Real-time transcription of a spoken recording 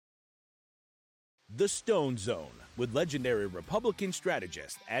The StoneZONE, with legendary Republican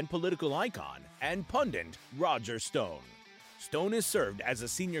strategist and political icon and pundit Roger Stone. Stone has served as a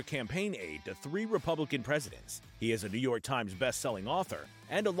senior campaign aide to 3 Republican presidents. He is a New York Times best-selling author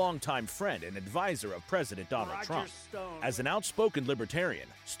and a longtime friend and advisor of President Donald Trump. As an outspoken libertarian,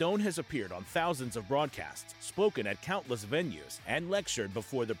 Stone has appeared on thousands of broadcasts, spoken at countless venues, and lectured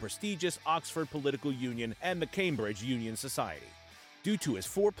before the prestigious Oxford Political Union and the Cambridge Union Society. Due to his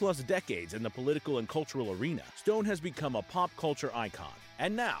 4+ decades in the political and cultural arena, Stone has become a pop culture icon.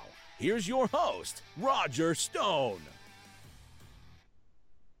 And now, here's your host, Roger Stone.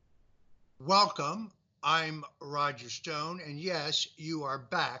 Welcome, I'm Roger Stone, and yes, you are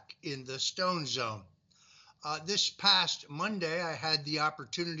back in the StoneZONE. This past Monday, I had the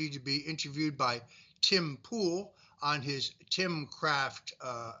opportunity to be interviewed by Tim Pool on his Tim Craft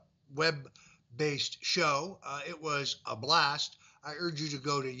web-based show. It was a blast. I urge you to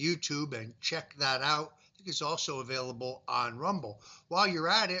go to YouTube and check that out. I think it's also available on Rumble. While you're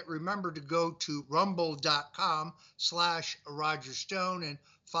at it, remember to go to rumble.com/Roger Stone and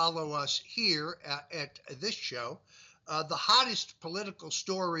follow us here at this show. The hottest political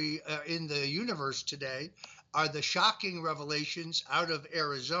story in the universe today are the shocking revelations out of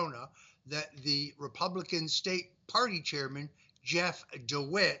Arizona that the Republican state party chairman, Jeff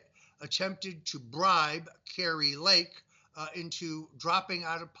DeWitt, attempted to bribe Kari into dropping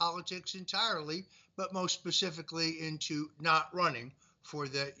out of politics entirely, but most specifically into not running for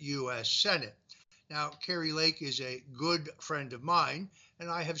the U.S. Senate. Now, Kari Lake is a good friend of mine, and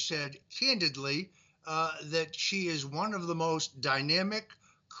I have said candidly that she is one of the most dynamic,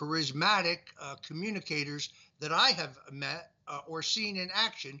 charismatic communicators that I have met or seen in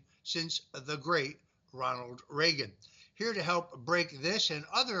action since the great Ronald Reagan. Here to help break this and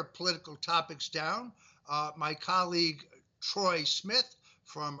other political topics down, my colleague Troy Smith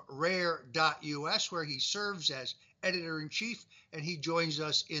from Rare.us, where he serves as editor-in-chief, and he joins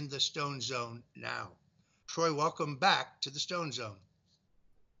us in the StoneZONE now. Troy, welcome back to the StoneZONE.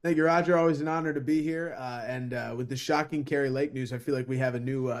 Thank you, Roger. Always an honor to be here. And with the shocking Kari Lake news, I feel like we have a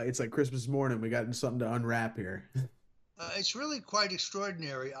new, it's like Christmas morning. We got something to unwrap here. It's really quite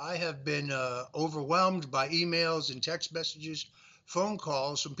extraordinary. I have been overwhelmed by emails and text messages, phone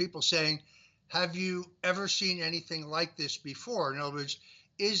calls from people saying, have you ever seen anything like this before? In other words,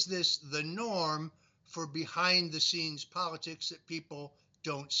 is this the norm for behind-the-scenes politics that people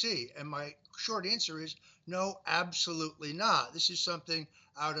don't see? And my short answer is no, absolutely not. This is something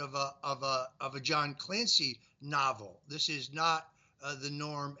out of a John Clancy novel. This is not the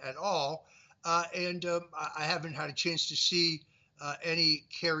norm at all. And I haven't had a chance to see any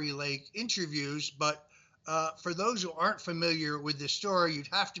Kari Lake interviews, but for those who aren't familiar with this story, you'd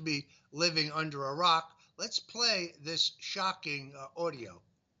have to be living under a rock. Let's play this shocking audio.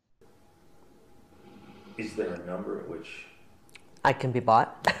 Is there a number at which I can be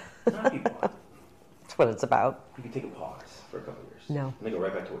bought? not be bought? That's what it's about. You can take a pause for a couple of years. No. And then go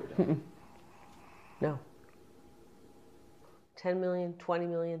right back to what you're doing. No. 10 million, 20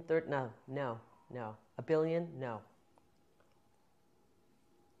 million, 30, no. A billion, no.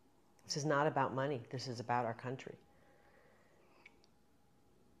 This is not about money. This is about our country.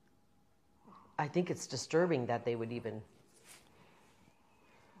 I think it's disturbing that they would even,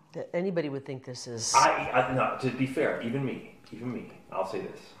 that anybody would think this is... No, to be fair, even me, I'll say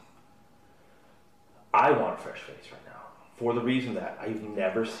this. I want a fresh face right now for the reason that I've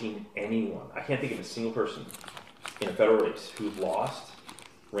never seen anyone, I can't think of a single person in a federal race who's lost,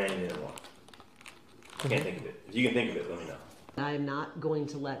 ran in and won. I can't think of it. If you can think of it, let me know. I am not going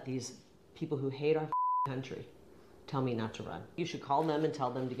to let these people who hate our country tell me not to run. You should call them and tell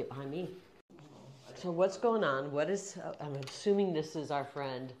them to get behind me. So what's going on? I'm assuming this is our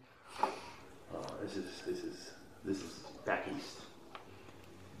friend. This is back east.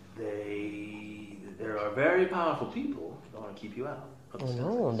 There are very powerful people that want to keep you out. Oh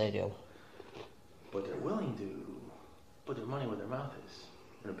no, they do. But they're willing to put their money where their mouth is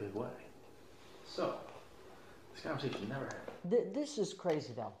in a big way. So, this conversation never happened. This is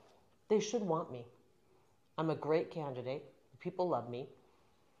crazy though. They should want me. I'm a great candidate. People love me.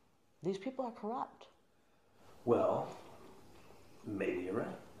 These people are corrupt. Well, maybe you're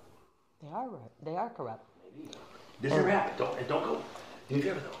right. They are right. They are corrupt. Maybe. This never happened. Don't go. Do me a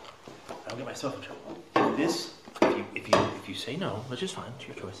favor though. I'll get myself in trouble. This, if you say no, which is fine, it's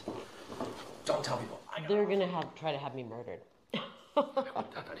your choice. Don't tell people. They're gonna try to have me murdered.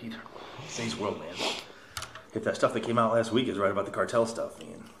 Not that either. Today's world, man. If that stuff that came out last week is right about the cartel stuff,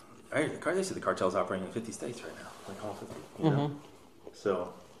 man. They say the cartel's operating in 50 states right now, like all 50. You know?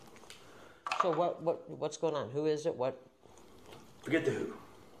 So what's going on? Who is it? What? Forget the who.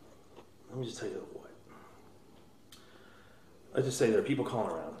 let me just tell you what. I just say there are people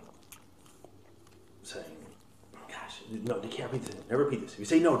calling around saying, gosh, no, they can't repeat this. Never repeat this. If you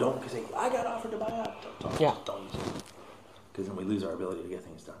say no, don't, because I got offered to buy out. Don't use it. Because then we lose our ability to get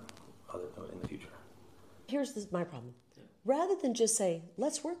things done in the future. Here's my problem. Rather than just say,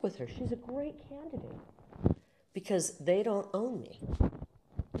 let's work with her, she's a great candidate. Because they don't own me.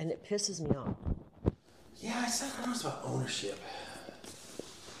 And it pisses me off. Yeah, I don't know it's about ownership.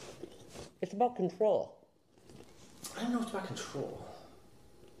 It's about control. I don't know it's about control.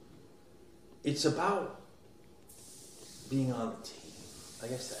 It's about being on the team. I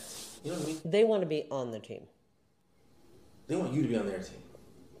guess that's, you know what I mean? They want to be on the team. They want you to be on their team.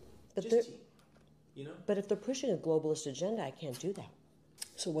 But just team. You know? But if they're pushing a globalist agenda, I can't do that.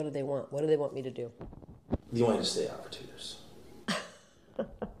 So what do they want? What do they want me to do? They want you to stay out for 2 years.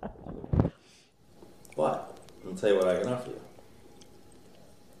 But, I'll tell you what I can offer you.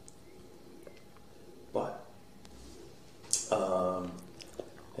 But,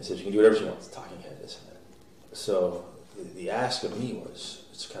 I said you can do whatever you want. It's talking head, this and that. So, the ask of me was,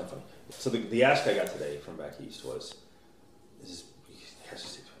 it's kind of funny. So the ask I got today from back east was, here's the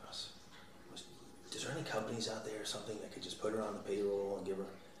secret between us. Is there any companies out there or something that could just put her on the payroll and give her,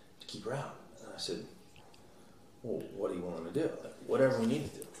 to keep her out? And I said, well, what are you willing to do? Like, whatever we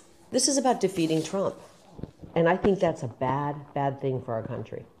need to do. This is about defeating Trump. And I think that's a bad, bad thing for our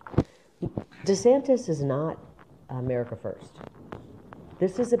country. DeSantis is not America first.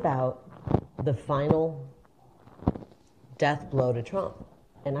 This is about the final death blow to Trump.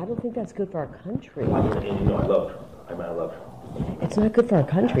 And I don't think that's good for our country. And you know I love Trump. I love Trump. It's not good for our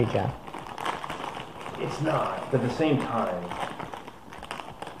country, Jeff. It's not. But at the same time,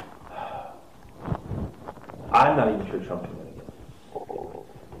 I'm not even sure Trump can win again.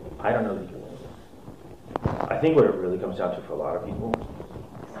 I don't know that he can win again. I think what it really comes down to for a lot of people,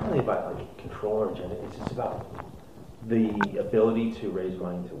 it's not really about like control or agenda. It's just about the ability to raise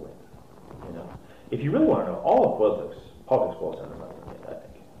money to win. You know, if you really want to know, all of politics boils down to money. I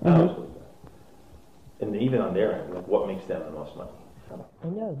think. I always believe that. And even on their end, like what makes them the most money? I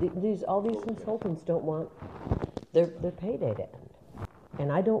know. All these consultants don't want their payday to end.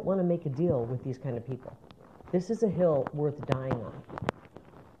 And I don't want to make a deal with these kind of people. This is a hill worth dying on.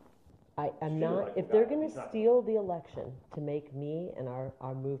 I'm not, if they're going to steal the election to make me and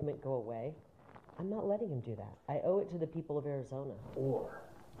our movement go away, I'm not letting them do that. I owe it to the people of Arizona. Or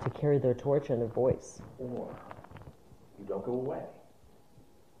to carry their torch and their voice. Or you don't go away,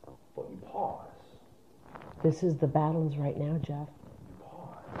 but you pause. This is the battles right now, Jeff. You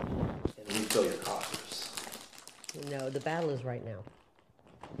pause, and then you fill your coffers. No, the battle is right now.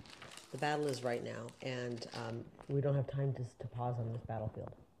 The battle is right now, and we don't have time to pause on this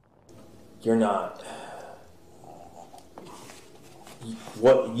battlefield. You're not.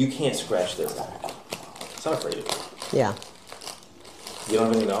 You can't scratch their back. It's not afraid of you. Yeah. You don't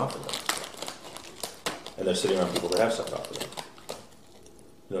have anything to offer them, and they're sitting around people that have stuff to offer them.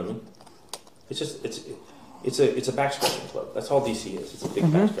 You know what I mean? It's just it's a back scratching club. That's all DC is. It's a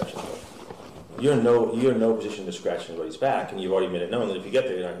big back scratching club. You're in no position to scratch anybody's back, and you've already made it known that if you get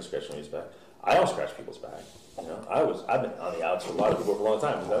there, you're not going to scratch anybody's back. I don't scratch people's back. You know, I've been on the outs for a lot of people for a long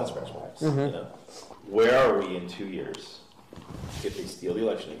time because I don't scratch backs. You know, where are we in 2 years if they steal the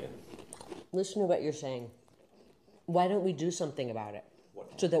election again? Listen to what you're saying. Why don't we do something about it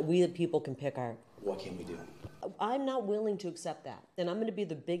so that we the people can pick our... What can we do? I'm not willing to accept that. And I'm going to be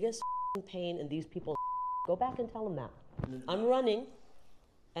the biggest pain in these people's... Go back and tell them that. I'm running,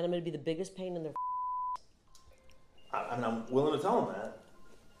 and I'm going to be the biggest pain in their... I'm willing to tell them that.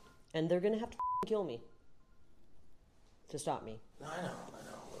 And they're going to have to kill me to stop me. No, I know.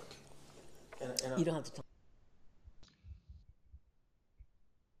 Look. And you don't have to tell.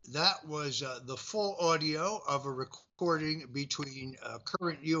 That was the full audio of a recording between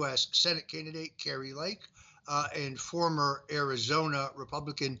current U.S. Senate candidate Kari Lake and former Arizona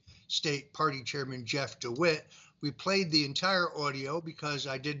Republican State Party Chairman Jeff DeWitt. We played the entire audio because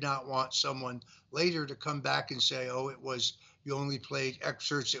I did not want someone later to come back and say, oh, you only played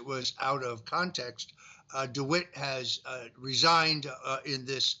excerpts, it was out of context. DeWitt has resigned in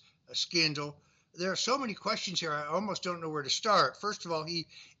this scandal. There are so many questions here, I almost don't know where to start. First of all, he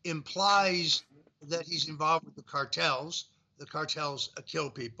implies that he's involved with the cartels. The cartels kill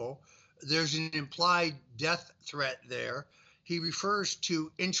people. There's an implied death threat there. He refers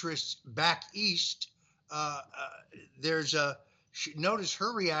to interests back east. Notice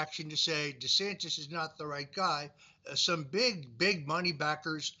her reaction to say DeSantis is not the right guy. Some big money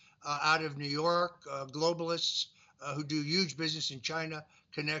backers out of New York, globalists who do huge business in China,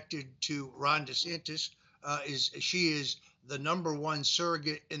 connected to Ron DeSantis. She is the number one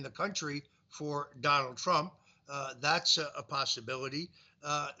surrogate in the country for Donald Trump. That's a possibility.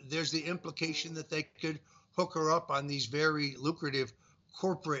 There's the implication that they could hook her up on these very lucrative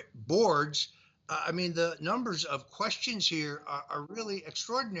corporate boards. I mean, the numbers of questions here are really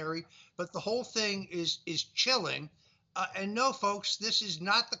extraordinary, but the whole thing is chilling. And no, folks, this is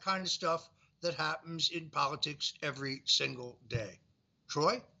not the kind of stuff that happens in politics every single day.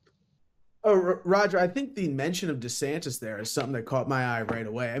 Troy? Oh, Roger, I think the mention of DeSantis there is something that caught my eye right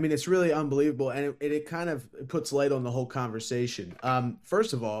away. I mean, it's really unbelievable, and it kind of puts light on the whole conversation.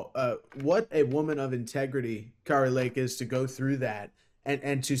 First of all, what a woman of integrity Kari Lake is to go through that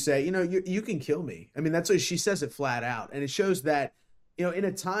and to say, you can kill me. I mean, that's what she says it flat out, and it shows that, in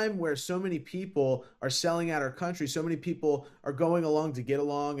a time where so many people are selling out our country, so many people are going along to get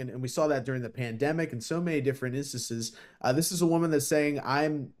along, and we saw that during the pandemic and so many different instances. This is a woman that's saying,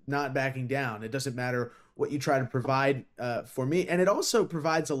 I'm not backing down. It doesn't matter what you try to provide for me. And it also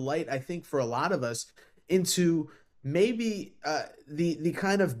provides a light, I think, for a lot of us into maybe the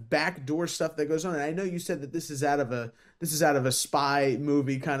kind of backdoor stuff that goes on. And I know you said that this is out of a spy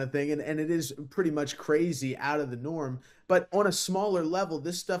movie kind of thing, and it is pretty much crazy, out of the norm. But on a smaller level,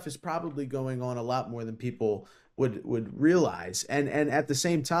 this stuff is probably going on a lot more than people would realize. And at the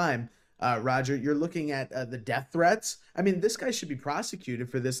same time, Roger, you're looking at the death threats. I mean, this guy should be prosecuted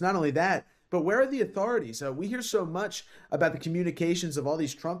for this. Not only that, but where are the authorities? We hear so much about the communications of all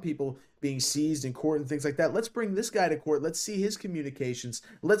these Trump people being seized in court and things like that. Let's bring this guy to court. Let's see his communications.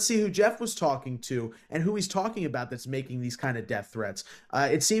 Let's see who Jeff was talking to and who he's talking about that's making these kind of death threats.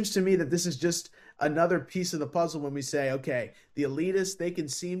 It seems to me that this is just another piece of the puzzle when we say, okay, the elitists, they can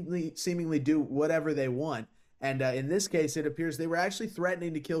seemingly do whatever they want. And in this case, it appears they were actually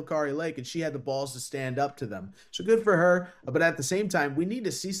threatening to kill Kari Lake, and she had the balls to stand up to them. So good for her. But at the same time, we need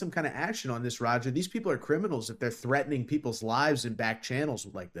to see some kind of action on this, Roger. These people are criminals if they're threatening people's lives in back channels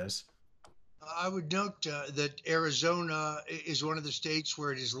like this. I would note that Arizona is one of the states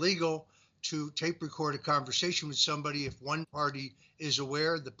where it is legal to tape record a conversation with somebody if one party is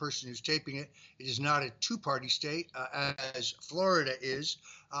aware, the person who's taping it. It is not a two-party state, as Florida is.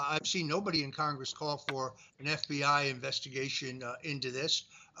 I've seen nobody in Congress call for an FBI investigation into this,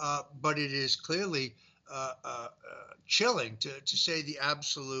 but it is clearly chilling, to say the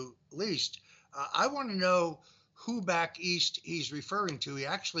absolute least. I want to know who back east he's referring to. He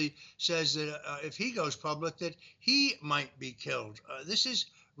actually says that if he goes public, that he might be killed. This is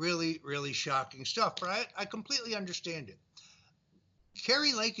really, really shocking stuff, but I completely understand it.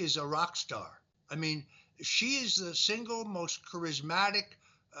 Kari Lake is a rock star. I mean, she is the single most charismatic,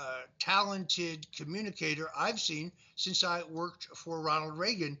 talented communicator I've seen since I worked for Ronald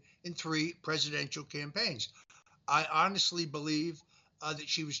Reagan in 3 presidential campaigns. I honestly believe that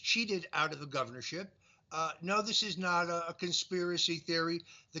she was cheated out of the governorship. No, this is not a conspiracy theory.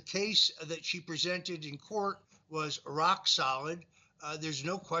 The case that she presented in court was rock solid. There's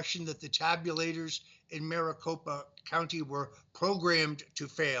no question that the tabulators in Maricopa County were programmed to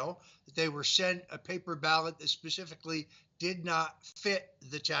fail, that they were sent a paper ballot that specifically did not fit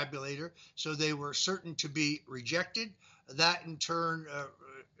the tabulator, so they were certain to be rejected. That in turn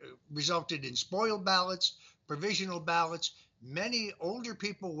resulted in spoiled ballots, provisional ballots. Many older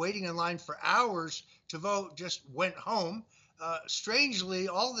people waiting in line for hours to vote just went home. Strangely,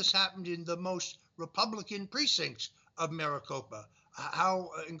 all this happened in the most Republican precincts of Maricopa. How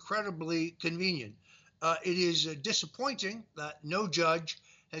incredibly convenient. It is disappointing that no judge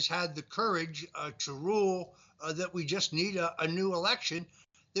has had the courage to rule that we just need a new election.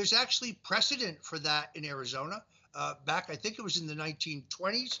 There's actually precedent for that in Arizona. Back, I think it was in the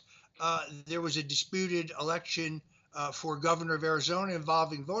 1920s, there was a disputed election for governor of Arizona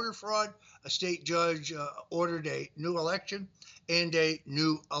involving voter fraud. A state judge ordered a new election, and a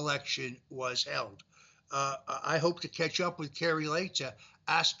new election was held. I hope to catch up with Kari Lake to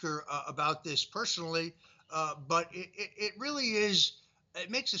ask her about this personally, but it really is, it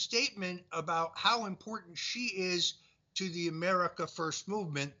makes a statement about how important she is to the America First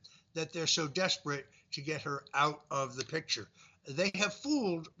movement that they're so desperate to get her out of the picture. They have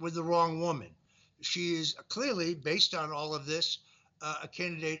fooled with the wrong woman. She is clearly, based on all of this, a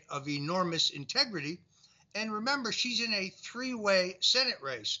candidate of enormous integrity. And remember, she's in a 3-way Senate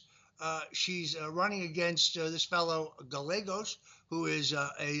race. She's running against this fellow Gallegos, who is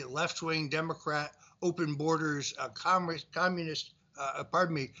a left-wing Democrat, open borders communist,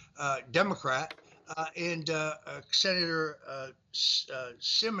 Democrat, and Senator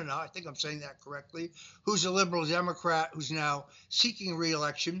Simona, I think I'm saying that correctly, who's a liberal Democrat who's now seeking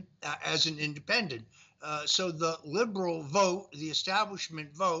re-election as an independent. So the liberal vote, the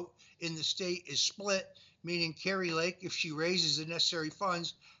establishment vote in the state is split meaning Kari Lake, if she raises the necessary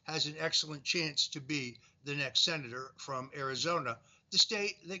funds, has an excellent chance to be the next senator from Arizona, the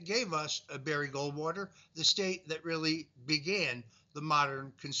state that gave us Barry Goldwater, the state that really began the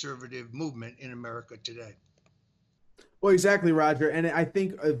modern conservative movement in America today. Well, exactly, Roger. And I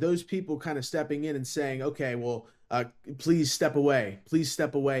think those people kind of stepping in and saying, okay, well, please step away. Please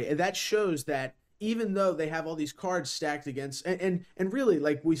step away. And that shows that even though they have all these cards stacked against, and really,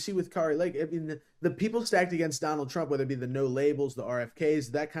 like we see with Kari Lake, I mean, the people stacked against Donald Trump, whether it be the no labels, the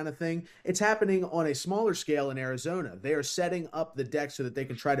RFKs, that kind of thing, it's happening on a smaller scale in Arizona. They are setting up the deck so that they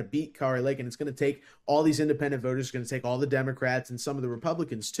can try to beat Kari Lake, and it's going to take all these independent voters, it's going to take all the Democrats and some of the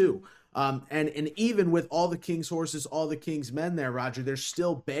Republicans too. And even with all the king's horses, all the king's men there, Roger, they're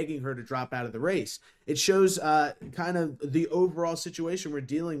still begging her to drop out of the race. It shows kind of the overall situation we're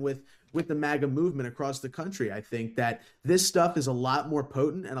dealing with the MAGA movement across the country. I think that this stuff is a lot more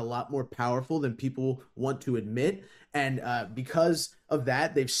potent and a lot more powerful than people want to admit. And because of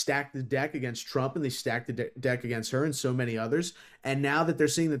that, they've stacked the deck against Trump, and they stacked the deck against her and so many others. And now that they're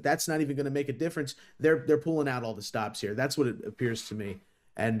seeing that that's not even going to make a difference, they're pulling out all the stops here. That's what it appears to me.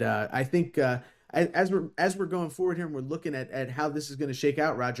 And I think as we're going forward here and we're looking at how this is going to shake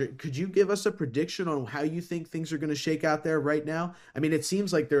out, Roger, could you give us a prediction on how you think things are going to shake out there right now? I mean, it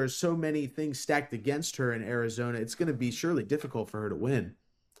seems like there are so many things stacked against her in Arizona. It's going to be surely difficult for her to win.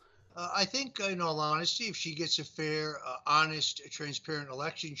 I think, in all honesty, if she gets a fair, honest, transparent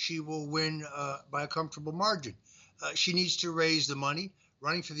election, she will win by a comfortable margin. She needs to raise the money.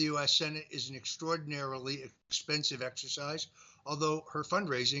 Running for the U.S. Senate is an extraordinarily expensive exercise, although her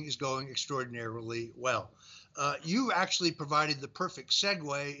fundraising is going extraordinarily well. You actually provided the perfect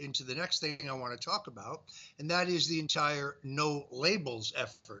segue into the next thing I want to talk about, and that is the entire No Labels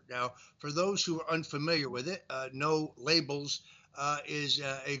effort. Now, for those who are unfamiliar with it, No Labels is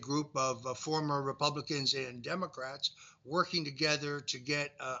a group of former Republicans and Democrats working together to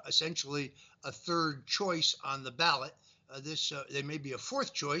get essentially a third choice on the ballot. There may be a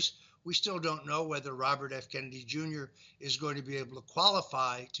fourth choice. We still don't know whether Robert F. Kennedy Jr. is going to be able to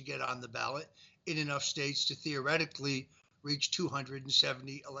qualify to get on the ballot in enough states to theoretically reach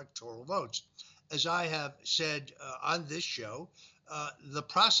 270 electoral votes. As I have said on this show, the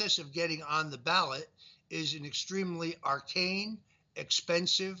process of getting on the ballot is an extremely arcane,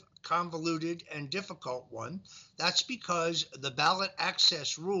 expensive, convoluted, and difficult one. That's because the ballot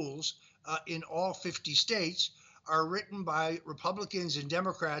access rules in all 50 states are written by Republicans and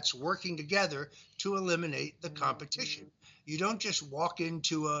Democrats working together to eliminate the competition. You don't just walk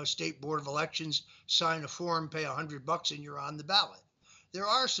into a state board of elections, sign a form, pay $100, and you're on the ballot. There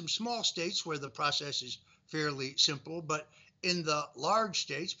are some small states where the process is fairly simple, but in the large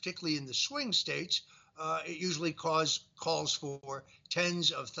states, particularly in the swing states, it usually calls for tens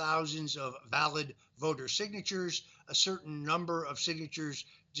of thousands of valid voter signatures, a certain number of signatures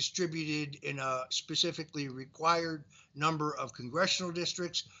distributed in a specifically required number of congressional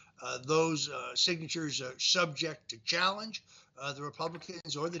districts. Those signatures are subject to challenge. The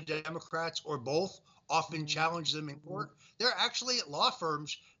Republicans or the Democrats or both often challenge them in court. There are actually law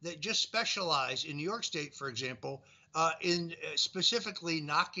firms that just specialize in New York State, for example, in specifically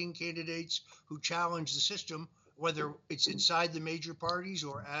knocking candidates who challenge the system, whether it's inside the major parties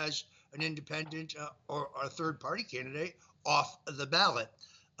or as an independent or a third-party candidate, off the ballot.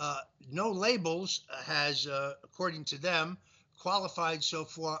 No Labels has, according to them, qualified so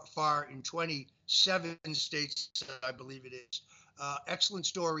far in 27 states, I believe it is. Excellent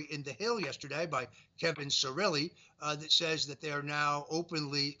story in The Hill yesterday by Kevin Cirilli that says that they are now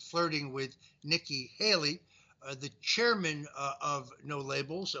openly flirting with Nikki Haley. The chairman of No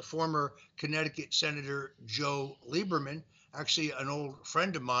Labels, a former Connecticut Senator Joe Lieberman, actually an old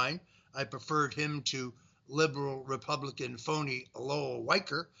friend of mine. I preferred him to liberal Republican phony Lowell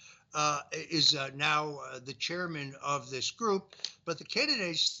Weicker, is now the chairman of this group. But the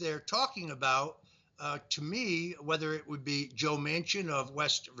candidates they're talking about, to me, whether it would be Joe Manchin of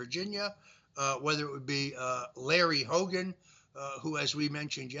West Virginia, whether it would be Larry Hogan, who, as we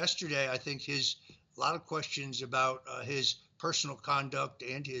mentioned yesterday, I think a lot of questions about his personal conduct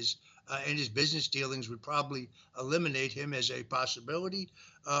and his business dealings would probably eliminate him as a possibility,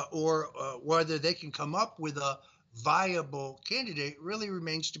 or whether they can come up with a viable candidate really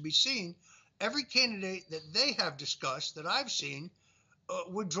remains to be seen. Every candidate that they have discussed that I've seen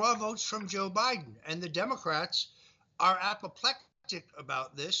would draw votes from Joe Biden, and the Democrats are apoplectic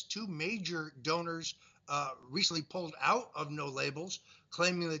about this. Two major donors recently pulled out of No Labels,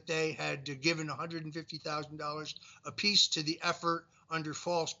 claiming that they had given $150,000 apiece to the effort under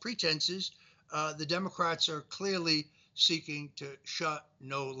false pretenses. The Democrats are clearly seeking to shut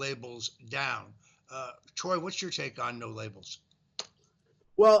No Labels down. Troy, what's your take on no labels?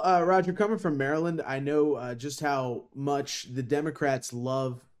 Well, Roger, coming from Maryland, I know just how much the Democrats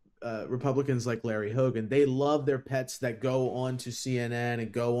love Republicans like Larry Hogan. They love their pets that go on to CNN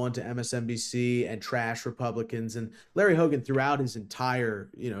and go on to MSNBC and trash Republicans. And Larry Hogan, throughout his entire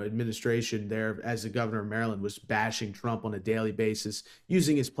administration there as the governor of Maryland, was bashing Trump on a daily basis,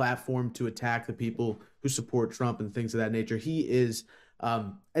 using his platform to attack the people who support Trump and things of that nature. He is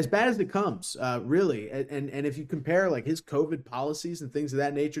as bad as it comes, really. And if you compare like his COVID policies and things of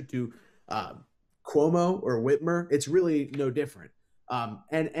that nature to Cuomo or Whitmer, it's really no different.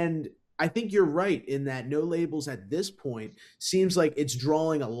 And I think you're right in that no labels at this point seems like it's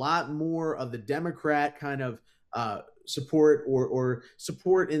drawing a lot more of the Democrat kind of support or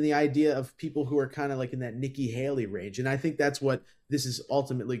support in the idea of people who are kind of like in that Nikki Haley range. And I think that's what this is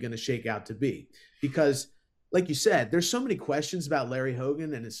ultimately going to shake out to be, because like you said, there's so many questions about Larry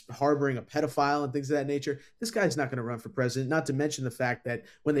Hogan and his harboring a pedophile and things of that nature. This guy's not going to run for president, not to mention the fact that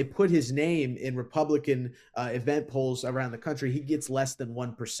when they put his name in Republican event polls around the country, he gets less than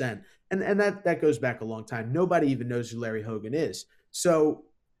 1%. And that goes back a long time. Nobody even knows who Larry Hogan is. So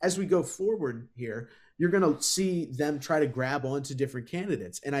as we go forward here, you're going to see them try to grab onto different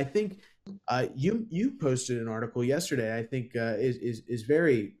candidates. And I think you posted an article yesterday, I think is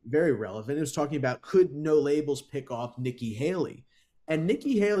very, very relevant. It was talking about, could no labels pick off Nikki Haley? And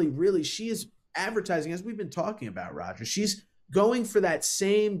Nikki Haley, really, she is advertising, as we've been talking about, Roger. She's going for that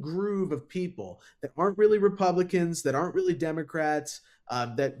same groove of people that aren't really Republicans, that aren't really Democrats,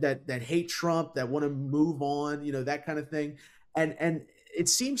 that hate Trump, that want to move on, that kind of thing. And it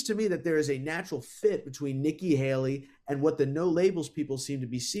seems to me that there is a natural fit between Nikki Haley and what the no labels people seem to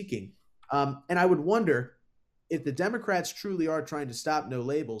be seeking. And I would wonder if the Democrats truly are trying to stop no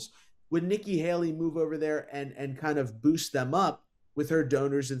labels, would Nikki Haley move over there and kind of boost them up with her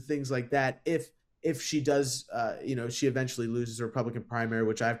donors and things like that if she does, she eventually loses the Republican primary,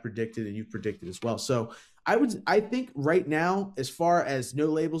 which I've predicted and you've predicted as well. So I think right now, as far as no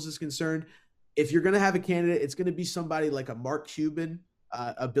labels is concerned, if you're going to have a candidate, it's going to be somebody like a Mark Cuban,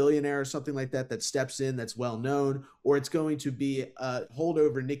 a billionaire or something like that steps in, that's well known, or it's going to be a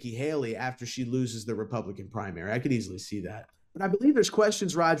holdover Nikki Haley after she loses the Republican primary. I could easily see that. But I believe there's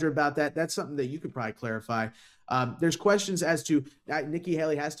questions, Roger, about that. That's something that you could probably clarify. There's questions as to Nikki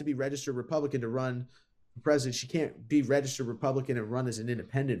Haley has to be registered Republican to run for president. She can't be registered Republican and run as an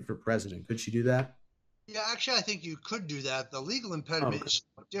independent for president. Could she do that? Yeah, actually, I think you could do that. The legal impediment is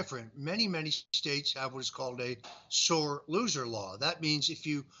different. Many states have what is called a sore loser law. That means if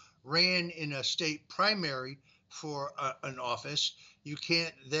you ran in a state primary for an office, you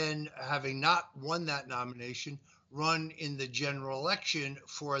can't then, having not won that nomination, run in the general election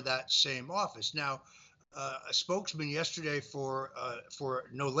for that same office. Now, a spokesman yesterday for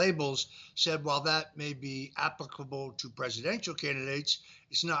No Labels said while that may be applicable to presidential candidates,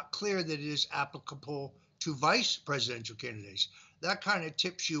 it's not clear that it is applicable to vice presidential candidates. That kind of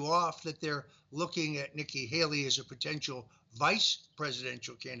tips you off that they're looking at Nikki Haley as a potential vice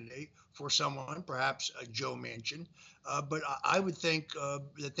presidential candidate for someone, perhaps Joe Manchin. But I would think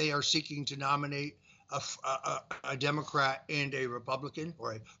that they are seeking to nominate a Democrat and a Republican,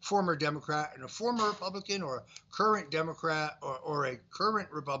 or a former Democrat and a former Republican, or a current Democrat or a current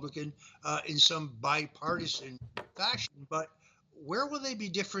Republican in some bipartisan fashion. But where will they be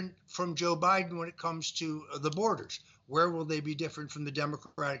different from Joe Biden when it comes to the borders? Where will they be different from the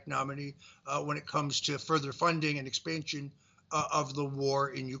Democratic nominee when it comes to further funding and expansion of the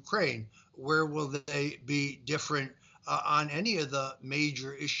war in Ukraine? Where will they be different on any of the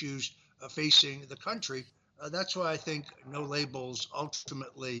major issues facing the country? That's why I think No Labels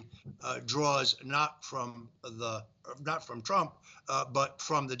ultimately draws not from Trump, but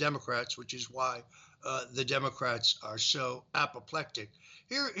from the Democrats, which is why the Democrats are so apoplectic.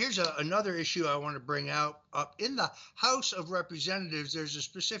 Here's another issue I want to bring out. In the House of Representatives, there's a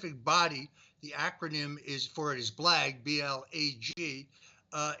specific body. The acronym is BLAG, B-L-A-G.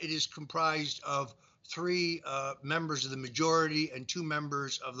 It is comprised of 3 members of the majority and 2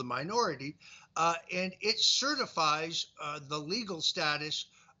 members of the minority, and it certifies the legal status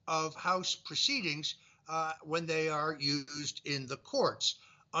of House proceedings when they are used in the courts.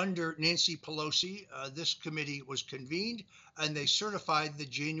 Under Nancy Pelosi, this committee was convened, and they certified the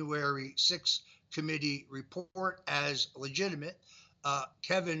January 6th committee report as legitimate.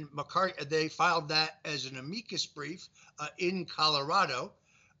 Kevin McCarthy, they filed that as an amicus brief in Colorado.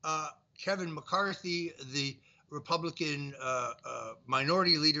 Kevin McCarthy, the Republican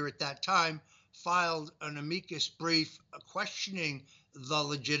minority leader at that time, filed an amicus brief questioning the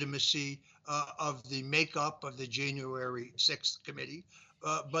legitimacy of the makeup of the January 6th committee.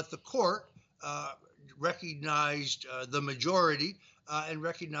 But the court, recognized the majority and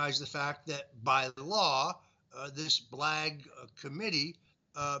recognized the fact that by law, this BLAG committee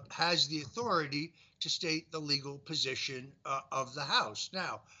has the authority to state the legal position of the House.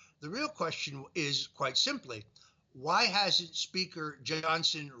 Now, the real question is quite simply, why hasn't Speaker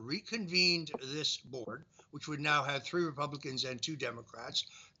Johnson reconvened this board, which would now have 3 Republicans and 2 Democrats,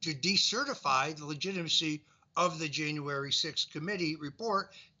 to decertify the legitimacy of the January 6th committee report,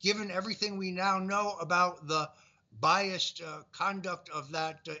 given everything we now know about the biased conduct of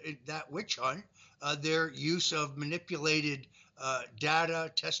that witch hunt, their use of manipulated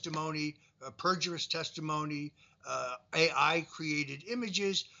data, testimony, perjurious testimony, AI-created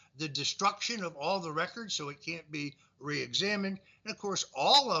images, the destruction of all the records so it can't be re-examined, and of course,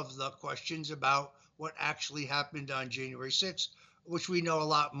 all of the questions about what actually happened on January 6th, which we know a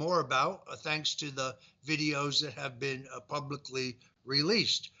lot more about thanks to the videos that have been publicly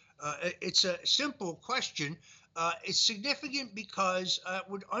released. It's a simple question. It's significant because it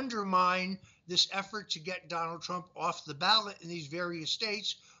would undermine this effort to get Donald Trump off the ballot in these various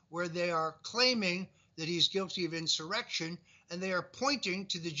states where they are claiming that he's guilty of insurrection, and they are pointing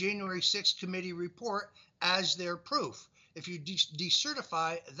to the January 6th committee report as their proof. If you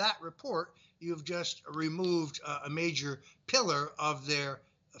decertify that report, you've just removed a major pillar of their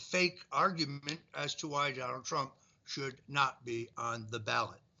fake argument as to why Donald Trump should not be on the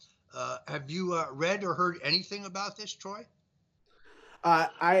ballot. Have you read or heard anything about this, Troy?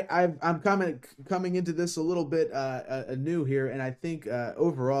 I'm coming into this a little bit new here, and I think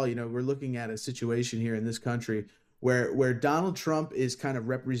overall, we're looking at a situation here in this country where Donald Trump is kind of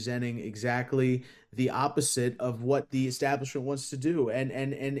representing exactly the opposite of what the establishment wants to do, and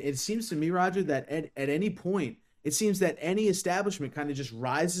it seems to me, Roger, that at any point, it seems that any establishment kind of just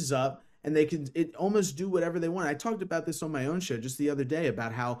rises up and they can almost do whatever they want. I talked about this on my own show just the other day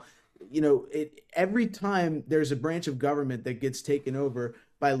about how every time there's a branch of government that gets taken over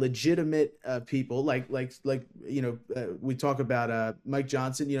by legitimate people, like we talk about Mike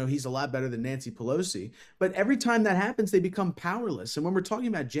Johnson, he's a lot better than Nancy Pelosi. But every time that happens, they become powerless. And when we're talking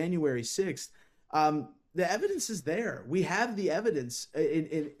about January 6th, the evidence is there. We have the evidence.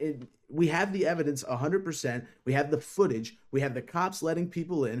 We have the evidence 100%. We have the footage. We have the cops letting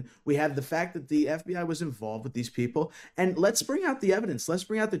people in. We have the fact that the FBI was involved with these people. And let's bring out the evidence. Let's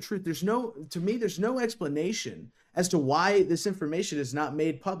bring out the truth. There's no explanation as to why this information is not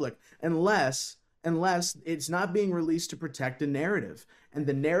made public unless it's not being released to protect a narrative. And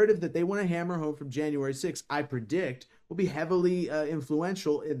the narrative that they want to hammer home from January 6th, I predict, will be heavily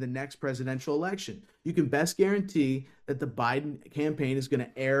influential in the next presidential election. You can best guarantee that the Biden campaign is going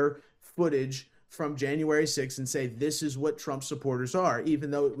to air footage from January 6th and say this is what Trump supporters are,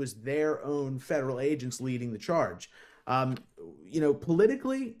 even though it was their own federal agents leading the charge.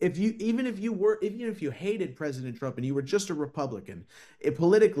 Politically, if you hated President Trump and you were just a Republican,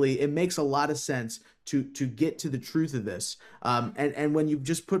 politically it makes a lot of sense to get to the truth of this. And when you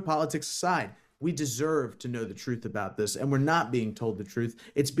just put politics aside, we deserve to know the truth about this, and we're not being told the truth.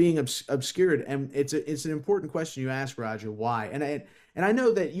 It's being obscured, and it's an important question you asked, Roger. Why? And I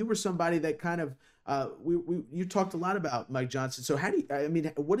know that you were somebody that kind of you talked a lot about Mike Johnson. So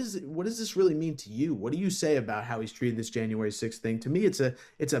what does this really mean to you? What do you say about how he's treated this January 6th thing? To me,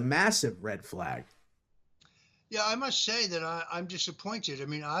 it's a massive red flag. Yeah, I must say that I'm disappointed. I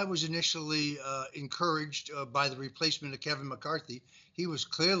mean, I was initially encouraged by the replacement of Kevin McCarthy. He was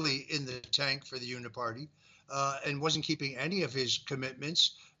clearly in the tank for the Uniparty and wasn't keeping any of his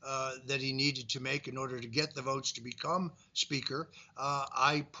commitments that he needed to make in order to get the votes to become Speaker.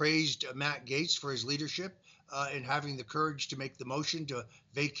 I praised Matt Gaetz for his leadership in having the courage to make the motion to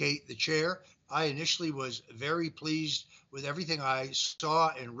vacate the chair. I initially was very pleased with everything I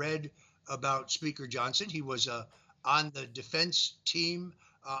saw and read about Speaker Johnson. He was on the defense team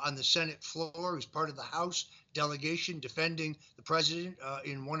on the Senate floor. He was part of the House delegation defending the president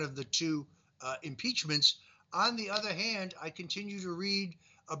in one of the 2 impeachments. On the other hand, I continue to read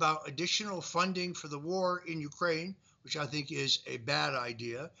about additional funding for the war in Ukraine, which I think is a bad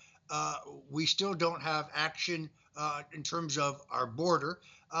idea. We still don't have action in terms of our border.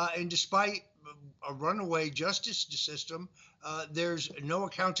 And despite a runaway justice system, there's no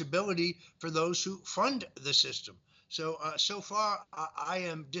accountability for those who fund the system. So far, I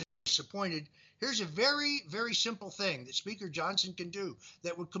am disappointed. Here's a very, very simple thing that Speaker Johnson can do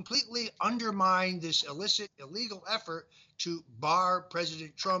that would completely undermine this illicit, illegal effort to bar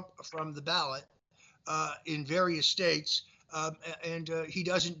President Trump from the ballot in various states, and he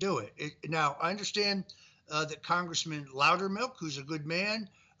doesn't do it. Now, I understand that Congressman Loudermilk, who's a good man,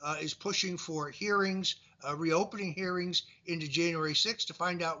 is pushing for hearings reopening hearings into January 6th to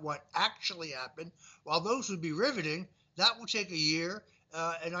find out what actually happened. While those would be riveting, that will take a year,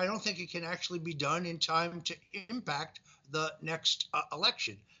 and I don't think it can actually be done in time to impact the next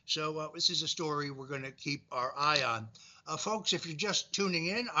election. So this is a story we're going to keep our eye on. Folks, if you're just tuning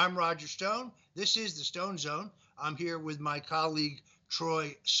in, I'm Roger Stone. This is the Stone Zone. I'm here with my colleague,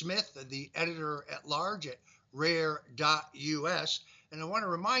 Troy Smith, the editor-at-large at rare.us. And I want to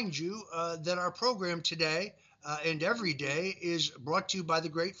remind you that our program today and every day is brought to you by the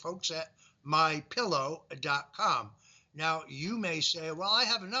great folks at mypillow.com. Now, you may say, well, I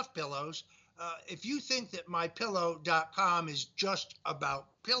have enough pillows. If you think that mypillow.com is just about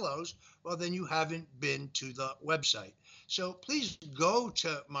pillows, well, then you haven't been to the website. So please go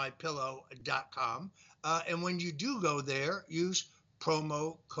to mypillow.com. And when you do go there, use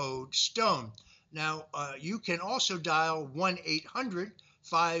promo code STONE. Now, you can also dial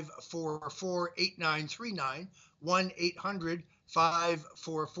 1-800-544-8939,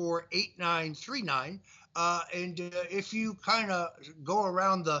 1-800-544-8939. And if you kind of go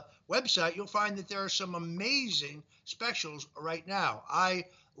around the website, you'll find that there are some amazing specials right now. I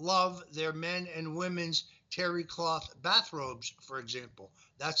love their men and women's terry cloth bathrobes, for example.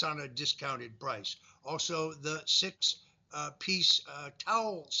 That's on a discounted price. Also, the six-piece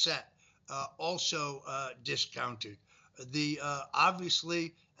towel set, also discounted. The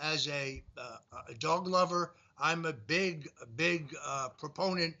obviously, as a dog lover, I'm a big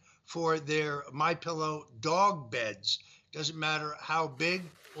proponent for their MyPillow dog beds. Doesn't matter how big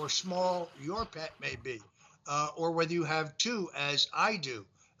or small your pet may be, or whether you have two, as I do.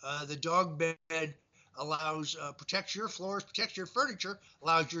 The dog bed allows, protects your floors, protects your furniture,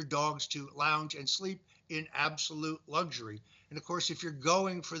 allows your dogs to lounge and sleep in absolute luxury. And of course, if you're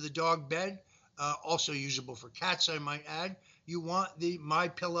going for the dog bed, also usable for cats, I might add, you want the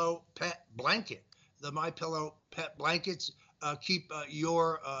MyPillow pet blanket. The MyPillow pet blankets keep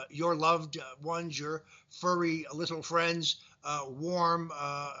your loved ones, your furry little friends, warm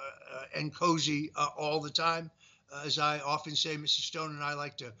and cozy all the time. As I often say, Mrs. Stone and I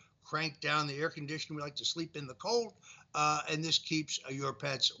like to crank down the air conditioning. We like to sleep in the cold, and this keeps your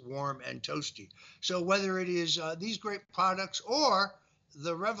pets warm and toasty. So whether it is these great products or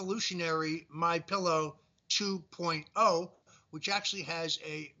the revolutionary MyPillow 2.0, which actually has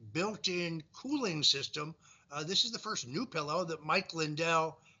a built-in cooling system. This is the first new pillow that Mike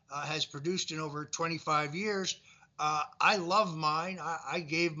Lindell has produced in over 25 years. I love mine. I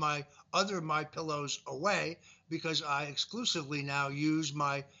gave my other MyPillows away because I exclusively now use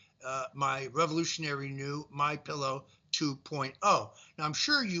my revolutionary new MyPillow 2.0. Now, I'm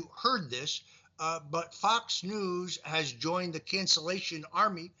sure you heard this, but Fox News has joined the cancellation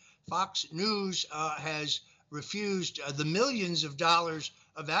army. Fox News has refused the millions of dollars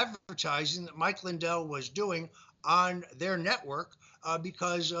of advertising that Mike Lindell was doing on their network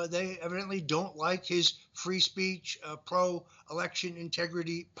because they evidently don't like his free speech, pro-election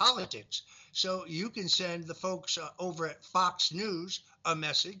integrity politics. So you can send the folks over at Fox News a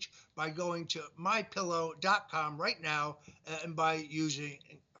message by going to mypillow.com right now and by using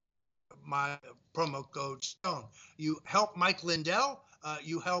my promo code STONE. You help Mike Lindell.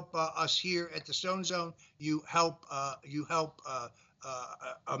 You help us here at the Stone Zone. You help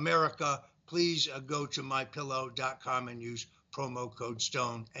America. Please go to mypillow.com and use promo code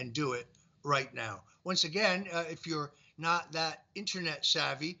STONE and do it right now. Once again, if you're not that internet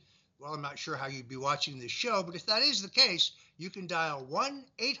savvy, well, I'm not sure how you'd be watching this show, but if that is the case, you can dial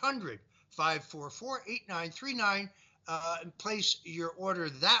 1-800-544-8939 and place your order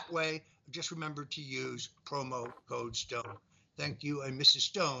that way. Just remember to use promo code STONE. Thank you, and Mrs.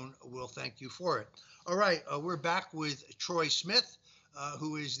 Stone will thank you for it. All right, we're back with Troy Smith,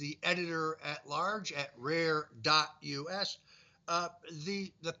 who is the editor-at-large at rare.us.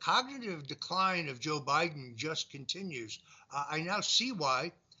 The cognitive decline of Joe Biden just continues. I now see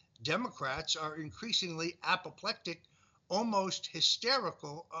why Democrats are increasingly apoplectic, almost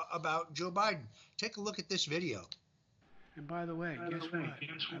hysterical about Joe Biden. Take a look at this video. And by the way, guess what? I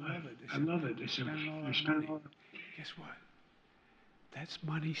love it. They're spending all that money. Guess what? That's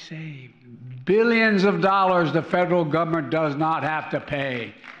money saved. Billions of dollars the federal government does not have to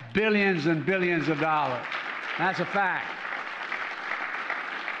pay. Billions and billions of dollars. That's a fact.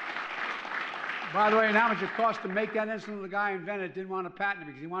 By the way, and how much it cost to make that insulin the guy invented didn't want to patent it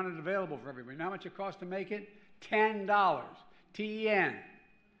because he wanted it available for everybody. And how much it cost to make it? $10. T-E-N.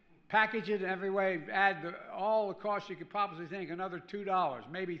 Package it in every way, add all the costs you could possibly think, another $2,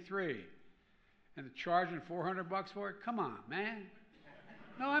 maybe $3. And they're charging $400 for it? Come on, man.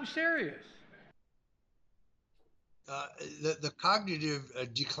 No, I'm serious. The cognitive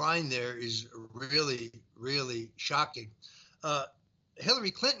decline there is really, really shocking.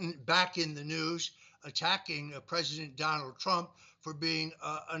 Hillary Clinton back in the news, attacking President Donald Trump for being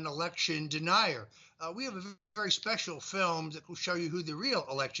an election denier. We have a very special film that will show you who the real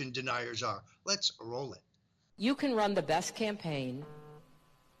election deniers are. Let's roll it. You can run the best campaign.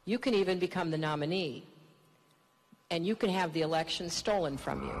 You can even become the nominee. And you can have the election stolen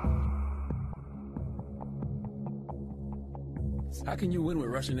from you. How can you win with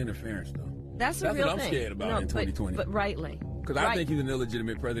Russian interference, though? That's a real what I'm thing. scared about in 2020. But rightly. Because I think he's an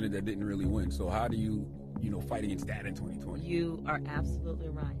illegitimate president that didn't really win. So how do you fight against that in 2020? You are absolutely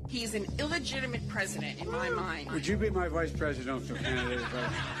right. He's an illegitimate president in my mind. Would you be my vice presidential candidate?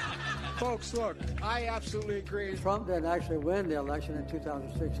 Folks, look, I absolutely agree. Trump didn't actually win the election in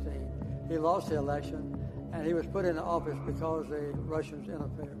 2016. He lost the election, and he was put into office because the Russians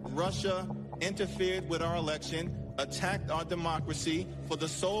interfered. Russia interfered with our election, attacked our democracy for the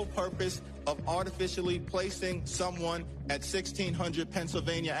sole purpose of artificially placing someone at 1600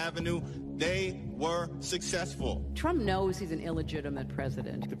 Pennsylvania Avenue. They were successful. Trump knows he's an illegitimate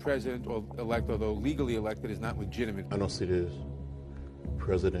president. The president-elect, although legally elected, is not legitimate. I don't see this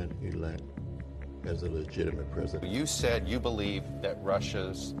president-elect as a legitimate president. You said you believe that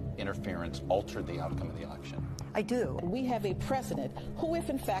Russia's interference altered the outcome of the election. I do. We have a president who, if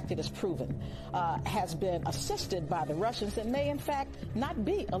in fact it is proven, has been assisted by the Russians and may in fact not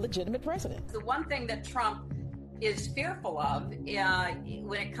be a legitimate president. The one thing that Trump is fearful of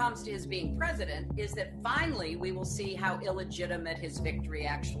when it comes to his being president is that finally we will see how illegitimate his victory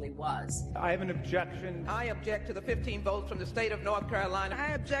actually was. I have an objection. I object to the 15 votes from the state of North Carolina.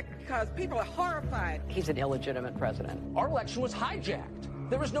 I object because people are horrified. He's an illegitimate president. Our election was hijacked.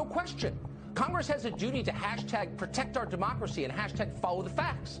 There is no question. Congress has a duty to hashtag protect our democracy and hashtag follow the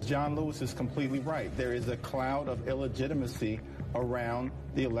facts. John Lewis is completely right. There is a cloud of illegitimacy around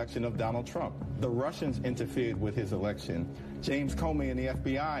the election of Donald Trump. The Russians interfered with his election. James Comey and the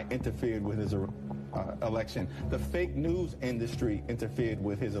FBI interfered with his election. The fake news industry interfered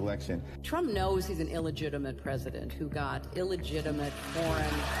with his election. Trump knows he's an illegitimate president who got illegitimate foreign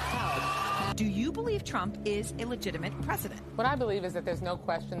help. Do you believe Trump is a legitimate president? What I believe is that there's no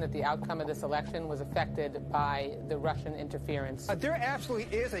question that the outcome of this election was affected by the Russian interference. There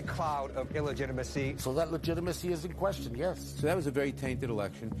absolutely is a cloud of illegitimacy. So that legitimacy is in question, yes. So that was a very tainted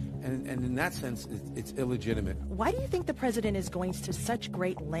election, and in that sense, it's illegitimate. Why do you think the president is going to such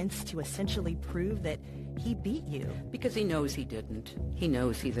great lengths to essentially prove that he beat you? Because he knows he didn't. He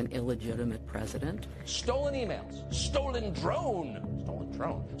knows he's an illegitimate president. Stolen emails, stolen drone,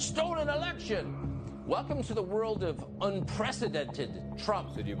 stolen election. Welcome to the world of unprecedented Trump.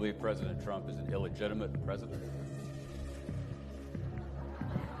 So do you believe President Trump is an illegitimate president?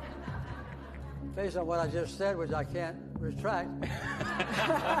 Based on what I just said, which I can't retract.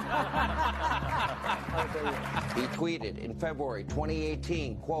 He tweeted in February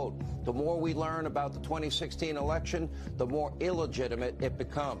 2018, quote, "The more we learn about the 2016 election, the more illegitimate it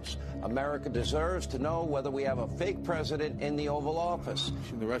becomes. America deserves to know whether we have a fake president in the Oval Office."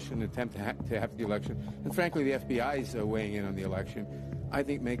 The Russian attempt to have the election, and frankly, the FBI is weighing in on the election, I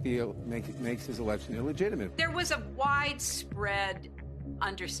think makes his election illegitimate. There was a widespread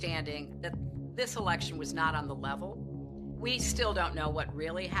understanding that this election was not on the level. We still don't know what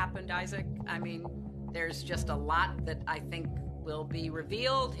really happened, Isaac. I mean, there's just a lot that I think will be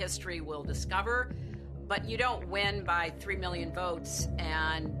revealed, history will discover, but you don't win by 3 million votes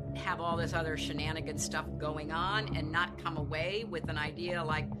and have all this other shenanigan stuff going on and not come away with an idea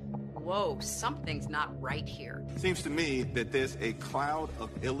like, whoa, something's not right here. It seems to me that there's a cloud of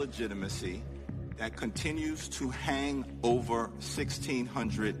illegitimacy that continues to hang over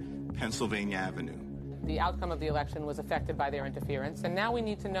 1600 Pennsylvania Avenue. The outcome of the election was affected by their interference, and now we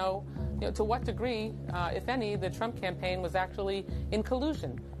need to know, to what degree, if any, the Trump campaign was actually in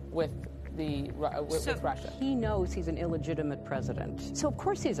collusion with with Russia. He knows he's an illegitimate president. So of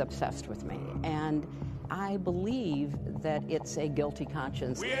course he's obsessed with me, and I believe that it's a guilty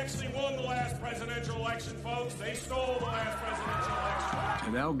conscience. We actually won the last presidential election, folks. They stole the last presidential election.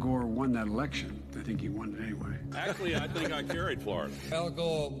 And Al Gore won that election. I think he won it anyway. Actually, I think I carried Florida. Al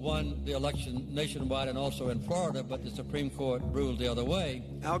Gore won the election nationwide and also in Florida, but the Supreme Court ruled the other way.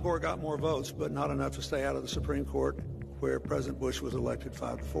 Al Gore got more votes, but not enough to stay out of the Supreme Court, where President Bush was elected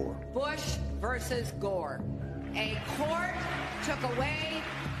 5-4. Bush versus Gore. A court took away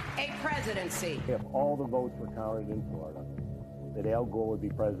a presidency. If all the votes were counted in Florida, that Al Gore would be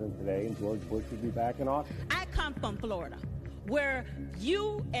president today and George Bush would be back in office. I come from Florida, where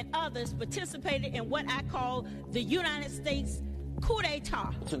you and others participated in what I call the United States coup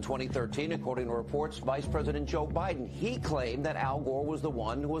d'etat. In 2013, according to reports, Vice President Joe Biden, he claimed that Al Gore was the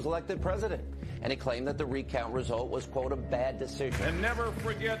one who was elected president. and he claimed that the recount result was, quote, a bad decision. And never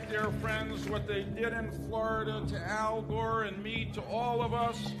forget, dear friends, what they did in Florida to Al Gore and me, to all of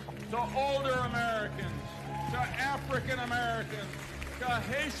us, to older Americans, to African Americans, to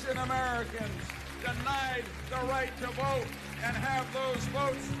Haitian Americans, denied the right to vote and have those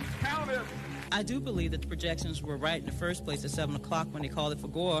votes counted. I do believe that the projections were right in the first place at 7 o'clock when they called it for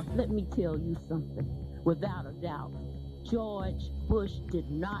Gore. Let me tell you something. Without a doubt, George Bush did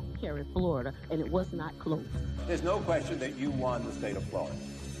not carry Florida, and it was not close. There's no question that you won the state of Florida.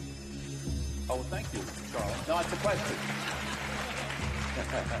 Oh, thank you, Charles. No, it's a question.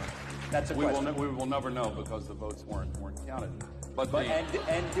 That's a question. We will never know because the votes weren't counted. But and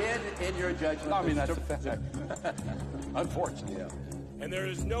did, in your judgment... I mean, that's a fact. Unfortunately. Yeah. And there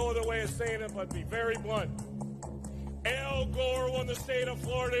is no other way of saying it but be very blunt. Al Gore won the state of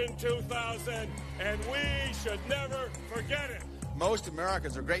Florida in 2000, and we should never forget it. Most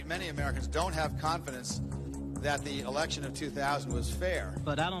Americans, or a great many Americans, don't have confidence that the election of 2000 was fair.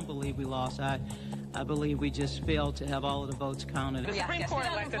 But I don't believe we lost. I believe we just failed to have all of the votes counted. The Supreme Court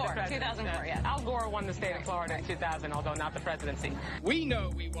elected the president. 2004, yeah. Al Gore won the state of Florida in 2000, although not the presidency. We know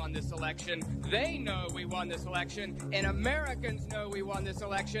we won this election. They know we won this election. And Americans know we won this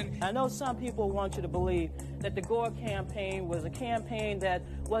election. I know some people want you to believe that the Gore campaign was a campaign that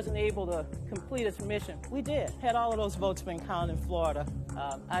wasn't able to complete its mission. We did. Had all of those votes been counted in Florida,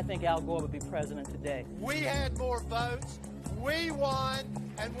 I think Al Gore would be president today. We had more votes. We won,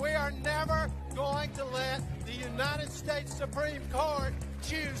 and we are never going to let the United States Supreme Court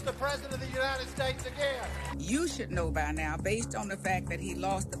choose the President of the United States again. You should know by now, based on the fact that he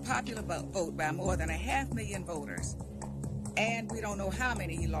lost the popular vote by more than 500,000 voters, and we don't know how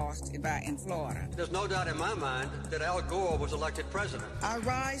many he lost by in Florida. There's no doubt in my mind that Al Gore was elected president. I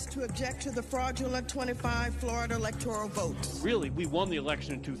rise to object to the fraudulent 25 Florida electoral votes. Really, we won the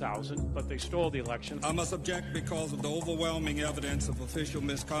election in 2000, but they stole the election. I must object because of the overwhelming evidence of official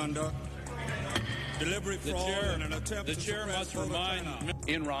misconduct, deliberate fraud, and an attempt to chair suppress must remind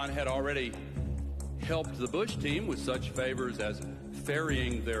Enron had already helped the Bush team with such favors as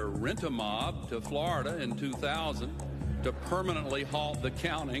ferrying their rent-a-mob to Florida in 2000 to permanently halt the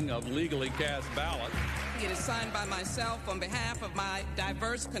counting of legally cast ballots. It is signed by myself on behalf of my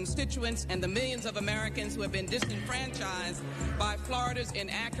diverse constituents and the millions of Americans who have been disenfranchised by Florida's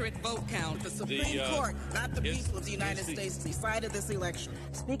inaccurate vote count. The Supreme Court, not the people of the United States, decided this election.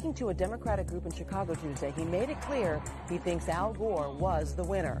 Speaking to a Democratic group in Chicago Tuesday, he made it clear he thinks Al Gore was the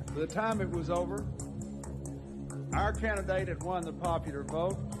winner. By the time it was over, our candidate had won the popular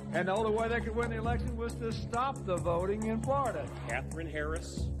vote, and the only way they could win the election was to stop the voting in Florida. Catherine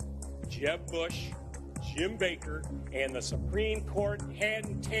Harris, Jeb Bush, Jim Baker, and the Supreme Court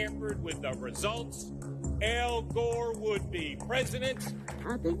hadn't tampered with the results, Al Gore would be president.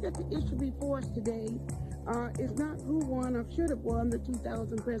 I think that the issue before us today is not who won or should have won the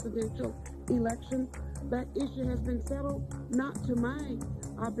 2000 presidential election. That issue has been settled, not to my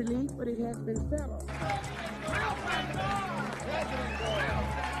belief, but it has been settled.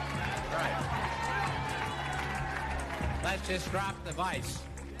 Right. Let's just drop the vice.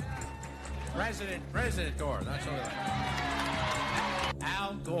 President Gore, that's all right.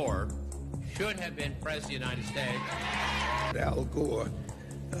 Al Gore should have been President of the United States. Al Gore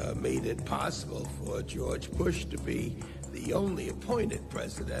made it possible for George Bush to be the only appointed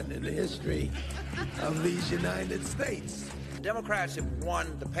president in the history of these United States. Democrats have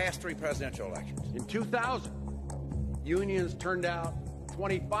won the past 3 presidential elections. In 2000, unions turned out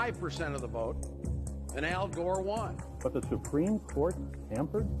 25% of the vote, and Al Gore won. But the Supreme Court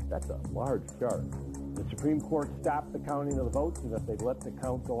tampered? That's a large charge. The Supreme Court stopped the counting of the votes, and if they'd let the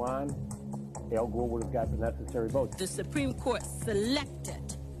count go on, Al Gore would have got the necessary votes. The Supreme Court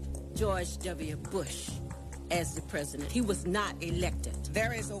selected George W. Bush as the president. He was not elected.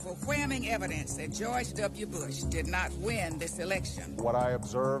 There is overwhelming evidence that George W. Bush did not win this election. What I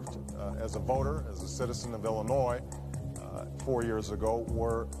observed as a voter, as a citizen of Illinois 4 years ago,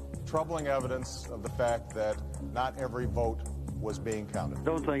 were troubling evidence of the fact that not every vote was being counted. I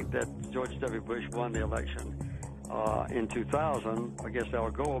don't think that George W. Bush won the election in 2000 against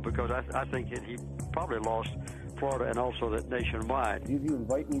Al Gore, because I think he probably lost Florida and also that nationwide. If you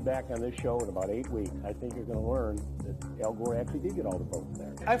invite me back on this show in about 8 weeks, I think you're going to learn that Al Gore actually did get all the votes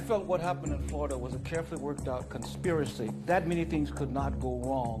there. I felt what happened in Florida was a carefully worked out conspiracy. That many things could not go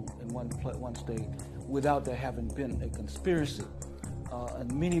wrong in one state without there having been a conspiracy.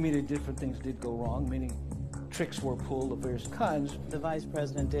 And many different things did go wrong. Many tricks were pulled of various kinds. The vice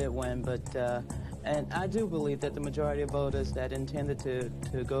president did win, but and I do believe that the majority of voters that intended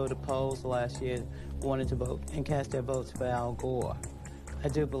to go to polls last year wanted to vote and cast their votes for Al Gore. I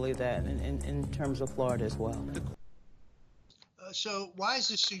do believe that in terms of Florida as well. So why is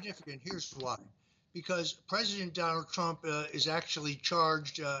this significant? Here's why. Because President Donald Trump is actually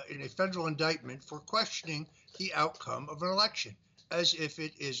charged in a federal indictment for questioning the outcome of an election, as if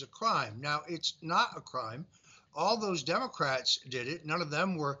it is a crime. Now, it's not a crime. All those Democrats did it. None of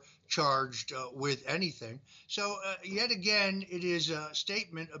them were charged with anything. So yet again, it is a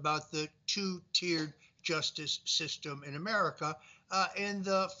statement about the two-tiered justice system in America and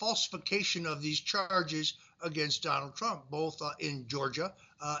the falsification of these charges against Donald Trump, both in Georgia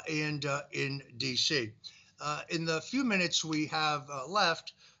and in D.C. In the few minutes we have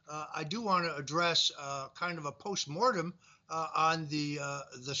left, I do want to address kind of a post-mortem on the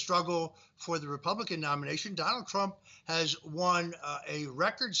struggle for the Republican nomination. Donald Trump has won a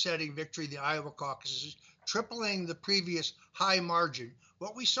record-setting victory in the Iowa caucuses, tripling the previous high margin.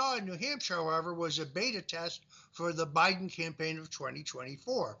 What we saw in New Hampshire, however, was a beta test for the Biden campaign of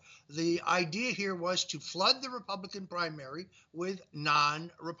 2024. The idea here was to flood the Republican primary with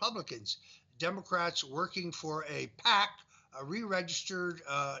non-Republicans. Democrats working for a PAC, re-registered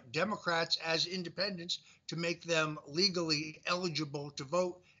Democrats as independents to make them legally eligible to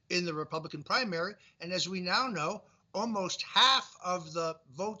vote in the Republican primary. And as we now know, almost half of the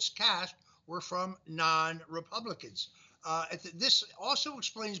votes cast were from non-Republicans. This also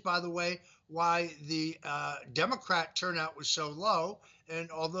explains, by the way, why the Democrat turnout was so low. And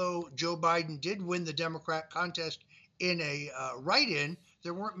although Joe Biden did win the Democrat contest in a write-in,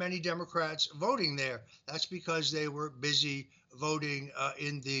 there weren't many Democrats voting there. That's because they were busy voting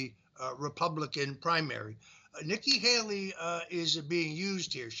in the Republican primary. Nikki Haley is being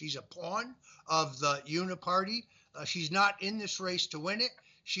used here. She's a pawn of the Uniparty. She's not in this race to win it.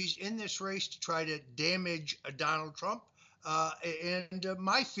 She's in this race to try to damage Donald Trump. And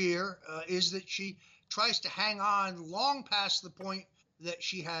my fear is that she tries to hang on long past the point that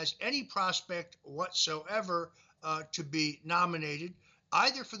she has any prospect whatsoever to be nominated,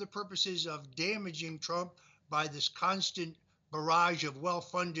 either for the purposes of damaging Trump by this constant barrage of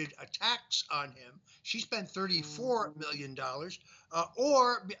well-funded attacks on him. She spent $34 million,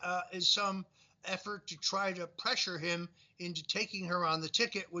 or as some effort to try to pressure him into taking her on the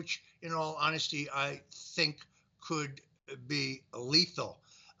ticket, which, in all honesty, I think could be lethal.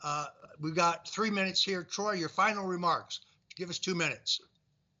 We've got 3 minutes here. Troy, your final remarks. Give us 2 minutes.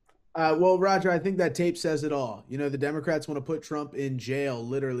 Well, Roger, I think that tape says it all. You know, the Democrats want to put Trump in jail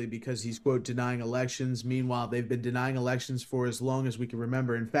literally because he's, quote, denying elections. Meanwhile, they've been denying elections for as long as we can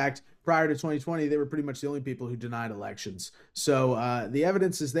remember. In fact, prior to 2020, they were pretty much the only people who denied elections. So the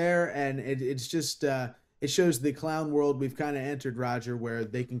evidence is there, and it's just it shows the clown world we've kind of entered, Roger, where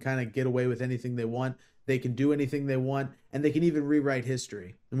they can kind of get away with anything they want. They can do anything they want, and they can even rewrite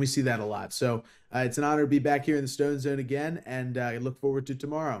history. And we see that a lot. So it's an honor to be back here in the Stone Zone again, and I look forward to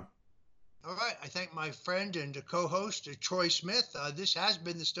tomorrow. All right. I thank my friend and co-host, Troy Smith. This has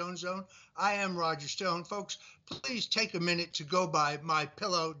been the Stone Zone. I am Roger Stone. Folks, please take a minute to go by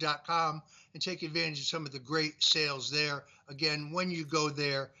mypillow.com and take advantage of some of the great sales there. Again, when you go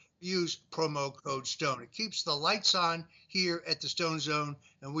there, use promo code STONE. It keeps the lights on here at the Stone Zone,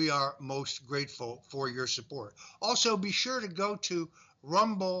 and we are most grateful for your support. Also, be sure to go to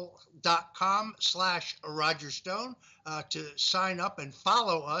rumble.com/Roger Stone to sign up and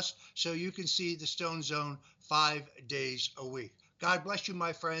follow us so you can see the Stone Zone 5 days a week. God bless you,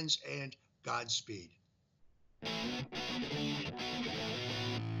 my friends, and Godspeed.